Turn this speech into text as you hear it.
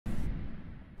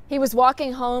He was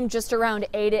walking home just around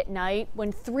 8 at night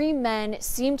when 3 men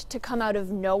seemed to come out of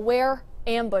nowhere,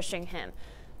 ambushing him.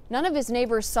 None of his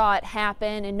neighbors saw it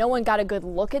happen and no one got a good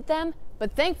look at them,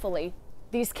 but thankfully,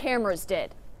 these cameras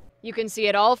did. You can see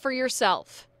it all for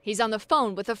yourself. He's on the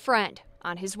phone with a friend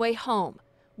on his way home.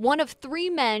 One of 3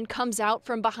 men comes out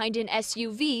from behind an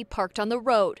SUV parked on the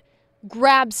road,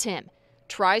 grabs him,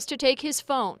 tries to take his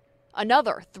phone.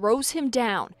 Another throws him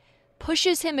down,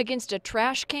 pushes him against a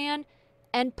trash can,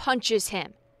 and punches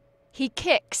him. He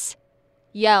kicks,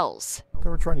 yells. They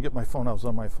were trying to get my phone. I was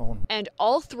on my phone. And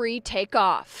all 3 take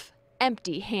off,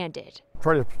 empty-handed.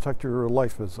 Try to protect your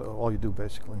life is all you do,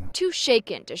 basically. Too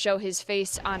shaken to show his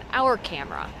face on our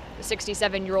camera. The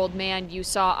 67-year-old man you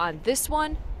saw on this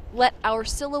one let our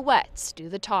silhouettes do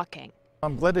the talking.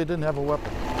 I'm glad they didn't have a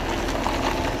weapon.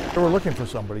 They were looking for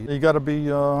somebody. You got to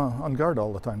be on guard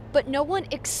all the time. But no one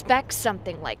expects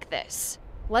something like this,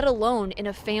 let alone in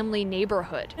a family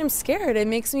neighborhood. I'm scared. It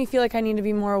makes me feel like I need to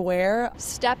be more aware.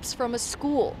 Steps from a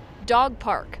school, dog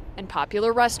park, and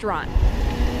popular restaurant.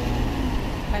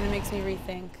 Kind of makes me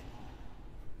rethink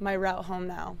my route home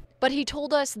now. But he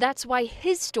told us that's why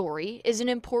his story is an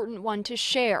important one to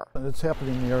share. It's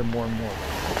happening in the area more and more.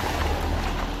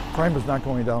 Crime is not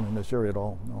going down in this area at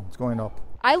all. No, it's going up.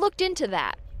 I looked into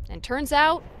that, and turns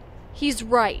out he's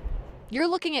right. You're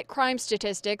looking at crime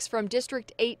statistics from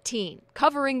District 18,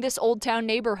 covering this Old Town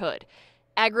neighborhood.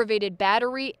 Aggravated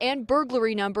battery and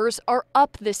burglary numbers are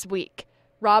up this week.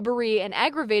 Robbery and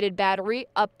aggravated battery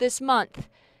up this month.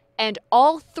 And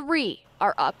all 3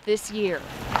 are up this year.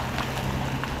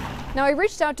 Now, I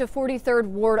reached out to 43rd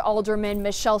Ward Alderman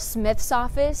Michelle Smith's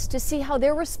office to see how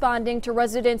they're responding to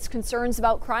residents' concerns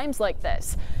about crimes like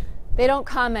this. They don't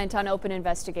comment on open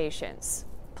investigations.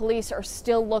 Police are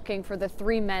still looking for the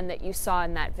 3 men that you saw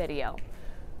in that video.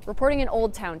 Reporting in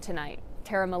Old Town tonight,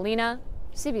 Tara Molina,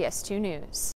 CBS 2 News.